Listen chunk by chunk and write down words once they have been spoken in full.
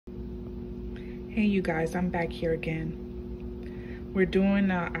Hey you guys, I'm back here again. We're doing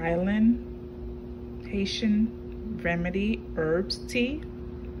an island Haitian remedy herbs tea.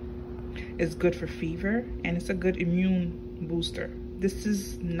 It's good for fever and it's a good immune booster. This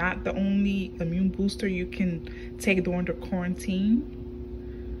is not the only immune booster you can take during the quarantine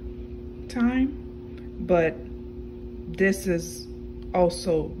time, but this is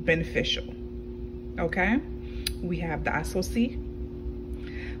also beneficial, okay? We have the associate,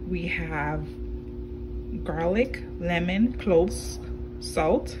 we have garlic, lemon, cloves,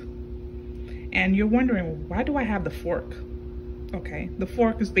 salt. And you're wondering, why do I have the fork? Okay, the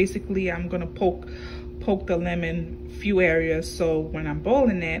fork is basically, I'm gonna poke the lemon few areas so when I'm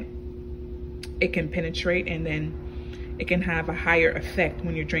boiling it, it can penetrate and then it can have a higher effect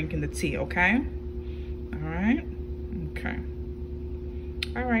when you're drinking the tea, okay? All right, okay.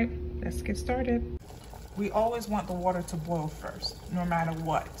 All right, let's get started. We always want the water to boil first, no matter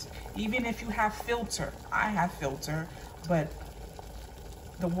what. Even if you have filter, I have filter, but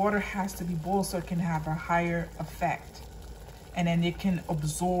the water has to be boiled so it can have a higher effect. And then it can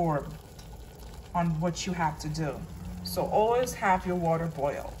absorb on what you have to do. So always have your water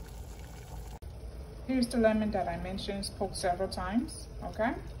boil. Here's the lemon that I mentioned, poked several times,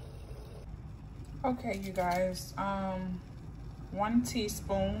 okay? Okay, you guys, 1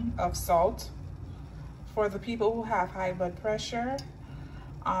 teaspoon of salt. For the people who have high blood pressure,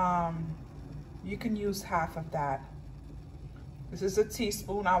 you can use half of that. This is a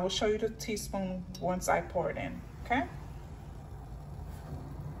teaspoon. I will show you the teaspoon once I pour it in, okay?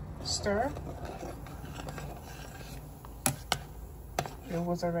 Stir. It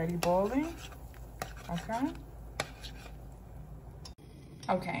was already boiling, okay?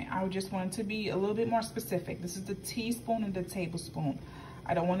 Okay, I just wanted to be a little bit more specific. This is the teaspoon and the tablespoon.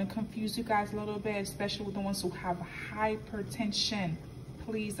 I don't want to confuse you guys a little bit, especially with the ones who have hypertension.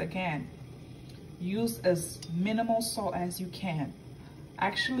 Please, again, use as minimal salt as you can.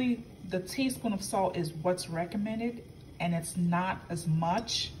 Actually, the teaspoon of salt is what's recommended, and it's not as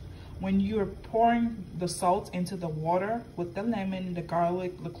much. When you're pouring the salt into the water with the lemon, the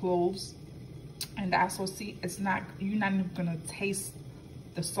garlic, the cloves, and the associate, you're not even gonna taste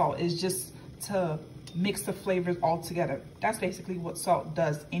the salt. It's just to mix the flavors all together. That's basically what salt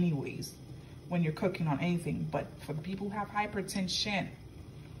does anyways when you're cooking on anything. But for the people who have hypertension,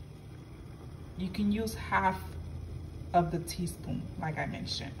 you can use half of the teaspoon, like I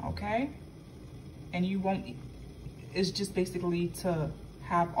mentioned, okay? And you won't, it's just basically to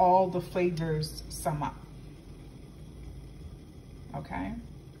have all the flavors sum up, okay?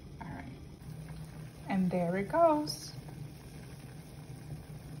 All right, and there it goes.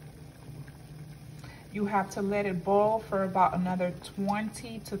 You have to let it boil for about another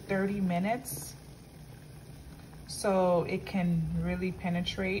 20 to 30 minutes so it can really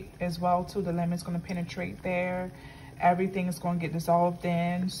penetrate as well too. The lemon's gonna penetrate there. Everything is gonna get dissolved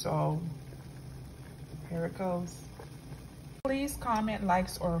in, so here it goes. Please comment,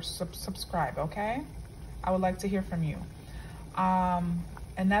 likes, or subscribe, okay? I would like to hear from you.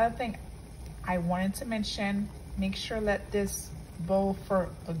 Another thing I wanted to mention, make sure let this boil for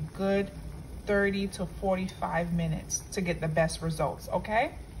a good 30 to 45 minutes to get the best results,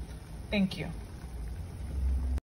 okay? Thank you.